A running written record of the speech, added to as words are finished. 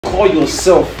call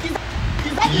yourself?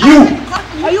 You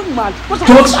are you mad?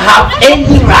 don't have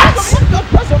any rights.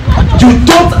 You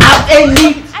don't have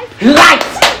any right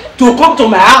to come to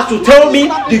my house to tell me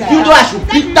the video I should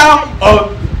pick down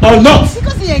or not.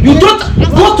 You don't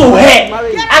go to her.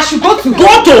 I should go to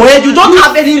her. You don't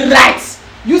have any rights.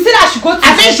 You said I should go to her.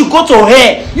 I said you should go to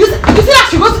her. You said I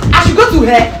should go to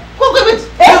her. Wait.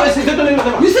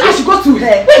 You said I should go to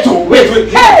her. Wait.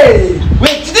 Hey!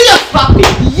 Wait, did you just slap me?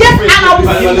 Yes, and I will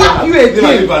slap you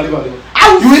again.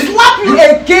 I will slap you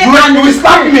again. You will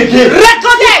slap me again.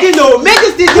 Record it. Make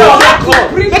this video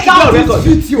record. Bring down this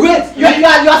video. Wait, you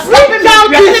are slapping down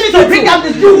this. You will bring down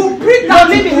this. You bring down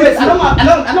this. Wait, I don't.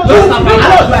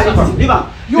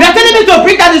 You are telling me to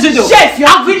bring down this video. Yes,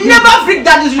 I will never bring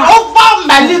down this video over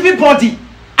my living body.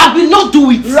 I will not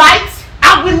do it. Right?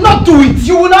 I will not do it.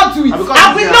 You will not do it. I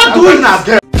will not do it.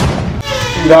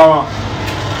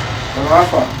 I'm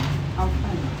fine.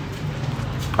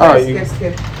 How are you?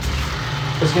 Scared.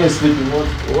 Just getting sleepy.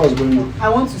 What's going on? I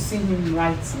want to see him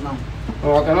right now.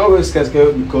 Oh, I cannot always scared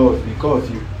because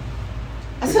of you.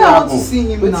 I said I want to see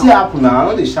him now. What's happening now? I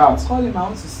know they shout. Call him. I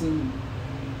want to see him.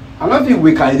 I'm not even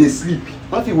wake and they sleep.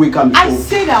 Not even wake and I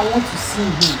said I want to see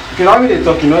him. You can already they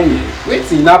talking on you.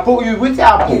 Wait, you wait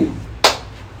happen.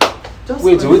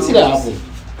 Wait, what's that happen?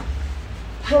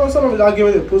 No, some of that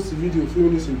girl they posted video a few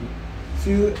minutes ago.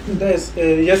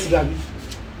 Yesterday.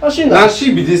 Now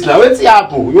she be this now. What's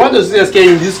happen? You want to see us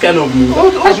in this kind of mood?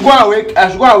 I should go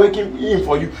and wake him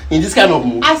for you in this kind of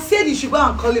mood. I said you should go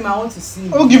and call him. I want to see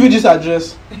him. Who give you this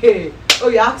address? Hey,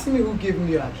 you're asking me who gave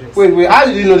me your address. Wait, how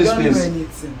did you know this place? I don't know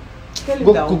anything. Tell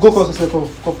him that. Go call yourself.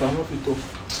 Come down, not fit off.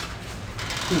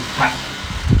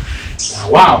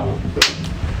 Wow.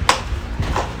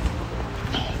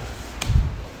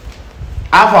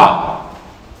 Alpha.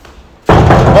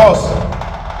 Boss.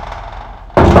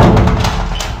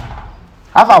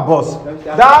 Alpha boss.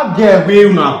 That girl wey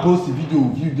una post the video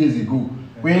a few days ago.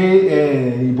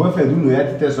 Wey your boyfriend do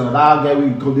loyalty test on that guy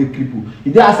wey come dey cripple. He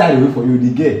dey outside wait for you,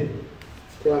 the girl.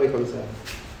 Tell me come inside.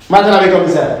 Tell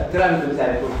me come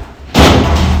inside.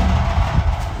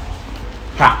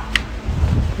 Ha.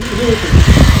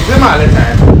 Is it my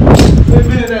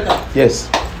letter? Yes.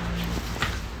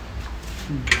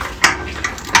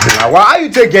 Now, why are you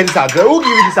taking this address? Who give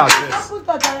you this address? Put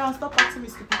that down and stop asking me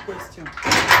stupid questions.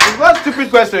 It's not a stupid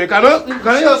question. You cannot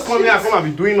just come here and come and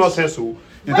be doing nonsense. So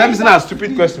you tell me it's not a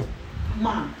stupid question.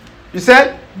 Man. You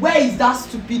said? Where is that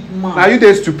stupid man? Now you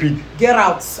dey stupid. Get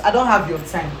out. I don't have your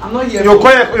time. I'm not here. You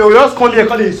just come here,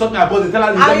 insult my boss, tell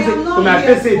her my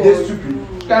face say they stupid.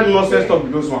 That nonsense stop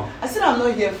with those one. I said I'm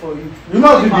not here for you. You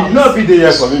not be there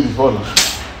here for me before now.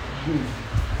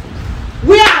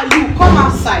 Where are you? Come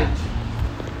outside.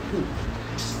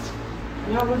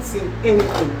 You haven't seen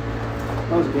anything.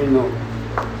 What's going on?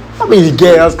 How many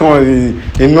girls come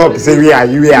and knock say where are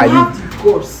you? You have the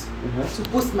guts to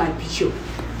post my picture.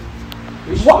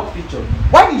 What picture?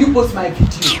 Why did you post my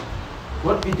video?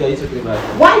 What video are you talking about?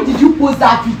 Why did you post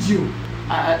that video?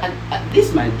 This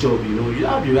is my job, you know. You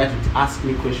have the right to ask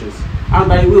me questions. And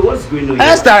by the way, what's going on?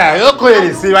 Esther, you don't come here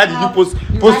and say why did you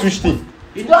post which thing?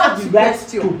 You don't have the right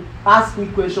to ask me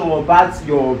questions about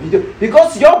your video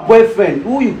because your boyfriend,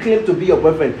 who you claim to be your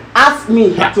boyfriend, asked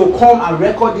me to come and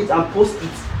record it and post it.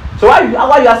 So why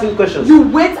are you asking questions? You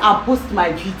went and post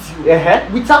my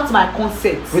video without my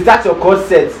consent. Without your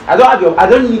consent? I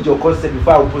don't need your consent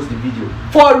before I will post the video.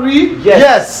 For real?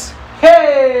 Yes.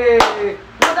 Hey,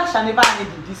 brother shall never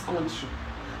end in this country.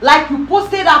 Like you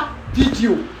posted that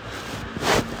video.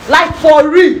 Like for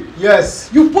real. Yes.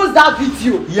 You post that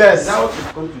video. Yes. That's what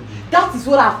you've come to do. That is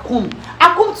what I've come.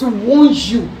 I've come to warn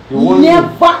you.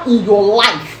 Never in your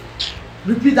life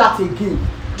repeat that again.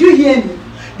 Do you hear me?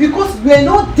 Because we're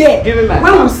not there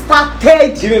when we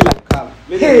started. Give me my card.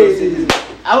 Hey.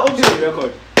 I'll open the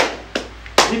record.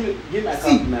 Give me my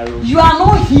card in my room. You are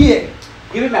not here.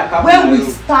 Give me my card when we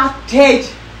started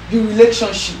the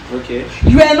relationship. Okay.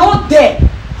 You were not there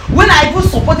when I even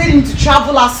supported him to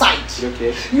travel outside.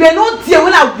 Okay. You were not there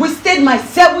when I wasted my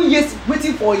 7 years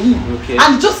waiting for him. Okay.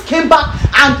 And he just came back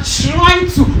and trying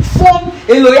to form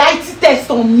a loyalty test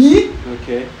on me.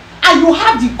 Okay. And you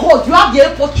have the cause, you have the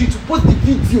effort to post the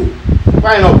video.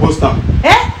 Why not post them?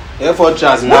 Effort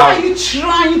charge now. What are you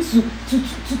trying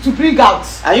to bring out?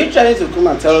 Are you trying to come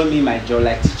and tell me my job,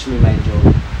 like teach me my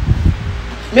job?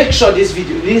 Make sure this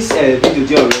video dey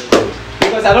on record.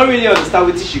 Because I don't really understand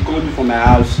what she called me from my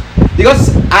house.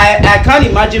 Because I can't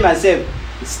imagine myself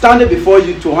standing before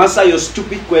you to answer your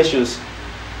stupid questions.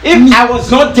 If I was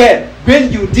not there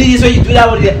when you did this, when you do that,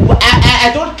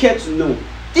 I don't care to know.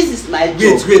 This is my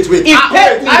job. Wait.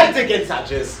 I take it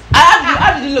address.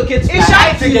 How did you locate my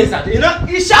I take it address. You know,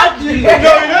 He shout you. you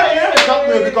know, shock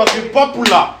me because you're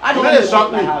popular. I don't you know, they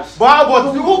shock my me. house.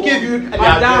 But who gave you the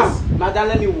address? Madam,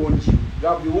 let me warn you. You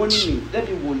have been warning me. Let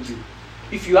me warn you.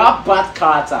 If you have bad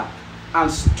character and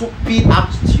stupid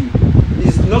attitude,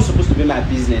 it's not supposed to be my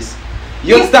business.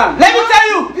 You understand? Let me tell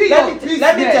you.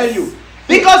 Let me tell you.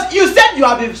 Because you said you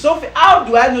have been so faithful. How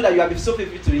do I know that you have been so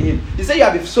faithful to him? You said you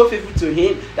have been so faithful to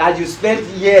him that you spent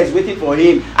years waiting for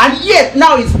him, and yet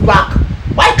now he's back.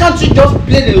 Why can't you just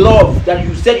play the love that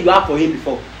you said you have for him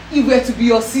before? If were to be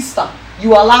your sister,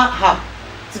 you allow her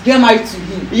to get married to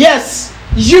him. Yes,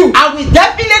 I will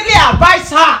definitely advise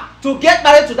her to get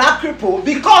married to that cripple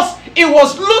because he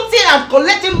was looting and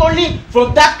collecting money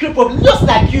from that cripple just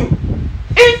like you.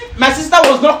 If my sister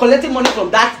was not collecting money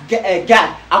from that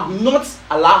guy, I would not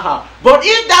allow her. But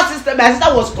if my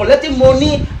sister was collecting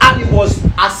money and he was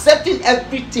accepting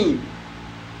everything,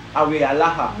 I will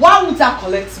allow her. Why would I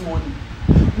collect money?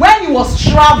 When he was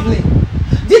traveling,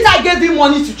 did I give him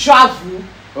money to travel?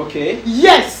 Okay.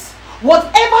 Yes.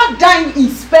 Whatever dime he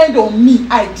spent on me,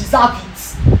 I deserve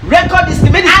it. Record this.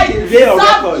 I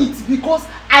deserve it because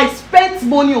I spent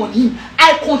money on him.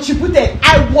 I contributed.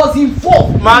 I was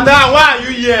involved. Madam, why are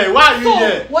you here? So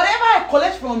whatever I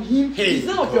collect from him is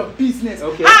none of your business.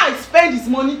 Okay. How I spend his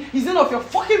money is none of your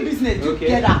fucking business. You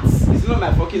get that? It's not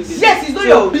my fucking business. Yes, it's not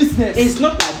your business. It's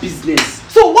not my business.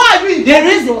 So why are you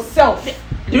involving yourself?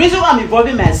 The reason why I'm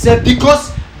involving myself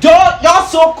because your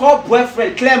so-called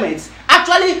boyfriend Clement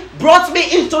actually brought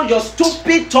me into your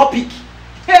stupid topic.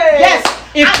 Hey. Yes.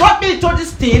 He brought me into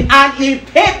this thing and he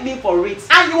paid me for it.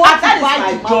 And you want to buy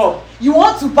my job. You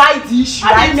want to buy this,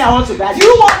 right? How do you mean I want to buy this?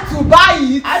 You want to buy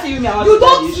it? How do you mean I want you to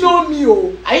buy this? You don't know me,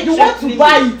 oh. Are you want to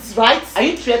buy it, right? Are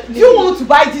you threatening me? You want to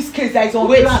buy this case that is on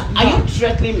ground? Are you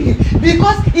threatening me?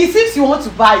 Because it seems you want to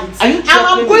buy it. Are you threatening and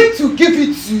I'm going to give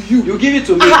it to you. You give it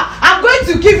to me? I'm going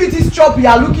to give you this job you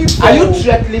are looking for. Are you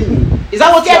threatening me? Is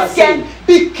that what you are saying?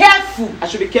 Be careful. I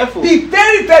should be careful. Be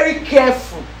very, very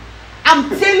careful. I'm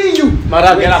telling you.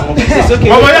 Madam, get out. It's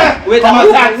okay. Wait, come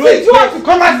outside. Wait, you want to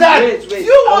come outside? Wait.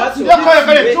 You want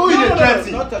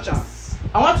to not touch her.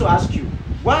 I want to ask you,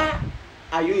 why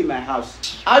are you in my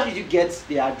house? How did you get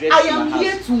the address I to my am house?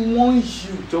 here to warn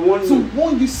you. To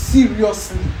warn you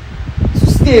seriously to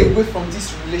stay away from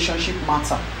this relationship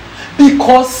matter.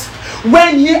 Because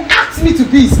when he asked me to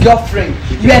be his girlfriend,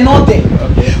 you were not there.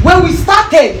 Okay. When we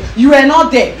started, you were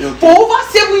not there. Okay. For over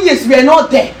 7 years, you were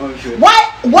not there. Okay.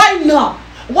 Why now?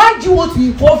 Why do you want to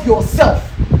involve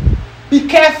yourself? Be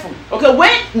careful. Okay,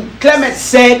 when Clement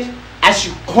said I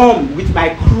should come with my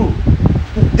crew,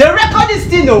 the record is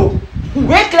still no.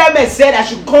 When Clement said I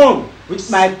should come with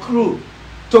my crew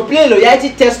to play a loyalty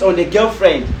test on the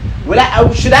girlfriend,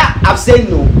 should I have said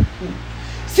no?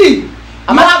 See,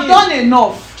 you have done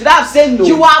enough. Should I have said no?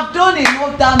 You have done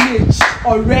enough damage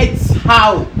already.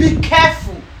 How? Be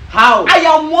careful. How? I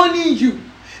am warning you.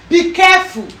 Be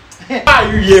careful. Why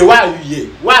are you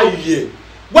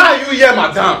here,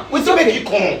 madam? What's make you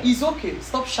come? It's okay.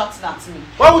 Stop shouting at me.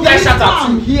 Why would I shout at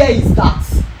you? The reason I'm here is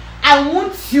that I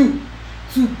want you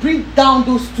to bring down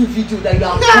those 2 videos that you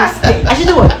have posted. I should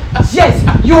do what?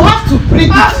 Yes, you have to bring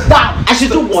it down. I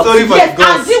should do what? Sorry for yes, the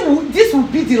gods. and this will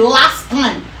be the last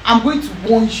time I'm going to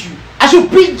warn you. I should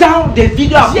bring down the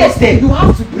video I've posted. You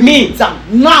have to bring it down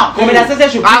now. Comment section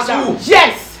should bring down.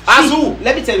 Yes. As who?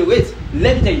 Let me tell you. Wait.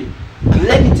 Let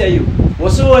me tell you.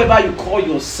 Whatsoever you call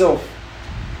yourself,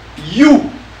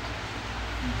 you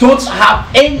don't have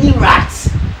any rights.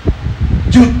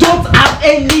 You don't have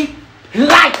any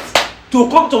right to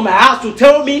come to my house to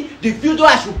tell me the video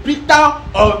I should bring down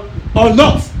or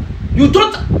not. You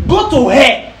don't go to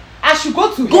her. I should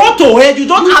go to her. Go to her. You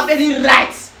don't have any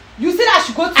rights. You said I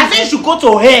should go to her. I said you should go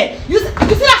to her. You said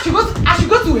I should go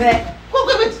to her.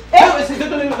 Wait.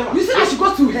 You said I should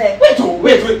go to her.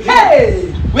 Wait.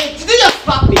 Hey. Wait, did you just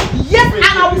slap me? Yes, and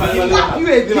I will slap you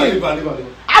again.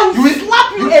 I will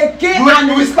slap you again and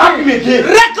you will slap him again.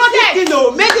 Record this thing,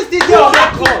 no. Make this thing on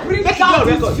record. Bring Make it down on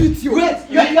this record. video. Wait,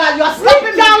 you are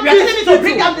slapping me. You are telling me to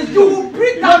bring down this. You will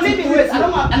bring down this video. Wait, I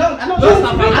don't know.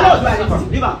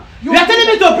 You are telling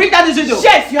me to bring down this video.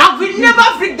 Yes, I will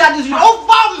never bring down this video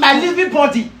over my living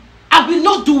body. I will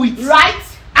not do it. Right?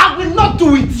 I will not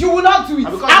do it. You will not do it.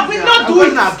 I will not do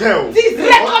it. This is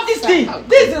Record this thing.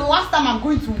 This is the last time I'm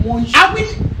going to warn you. I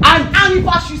will. And if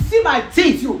I should see my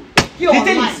video here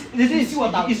online, the thing is,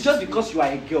 it's just because you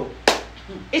are a girl.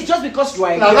 It's just because you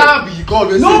are a Now girl. that be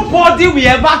God. Nobody will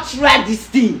ever try this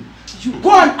thing. You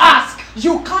go and ask.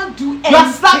 you can't do anything. You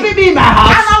are slapping me in my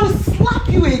house. And I will slap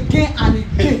you again and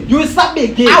again. You will slap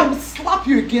me again. I will slap slap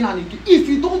you again and again if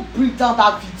you don't bring down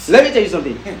that video. Let me tell you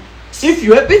something. If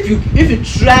you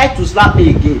try to slap me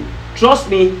again, trust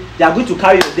me, they are going to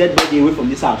carry your dead body away from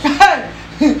this house.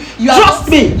 Trust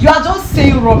me. You are just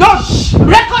saying rubbish. No,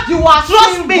 record. You are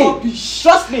trust saying me. Rubbish.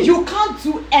 Trust me. You can't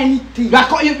do anything.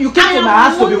 You came to my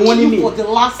house to be warning me. For the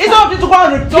last it's not to go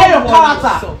and repair your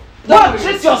character. Go and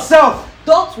treat yourself.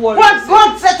 Don't worry. Go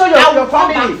and settle your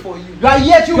family. For you. You are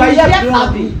here. You are here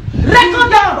for me.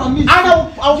 Record down. And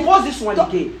I will post this one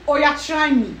again. Oh, you're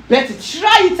trying me. Bet it.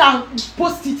 Try it and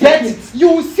post it. Bet again. it. You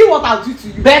will see what I'll do to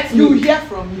you. Bet you me. will hear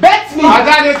from me. Bet me.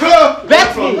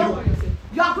 Bet me.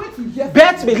 You are going to hear.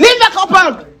 Bet me. Leave that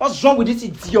compound. What's wrong with this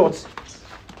idiot?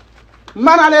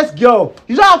 Mannerless girl.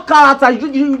 You don't have character.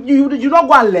 You don't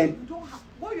go and learn. You don't have.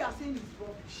 What you are saying is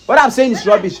rubbish. What I'm saying is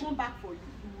rubbish. Come back for you.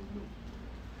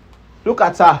 Look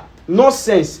at her.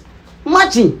 Nonsense.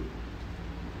 Imagine.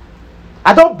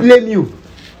 I don't blame you.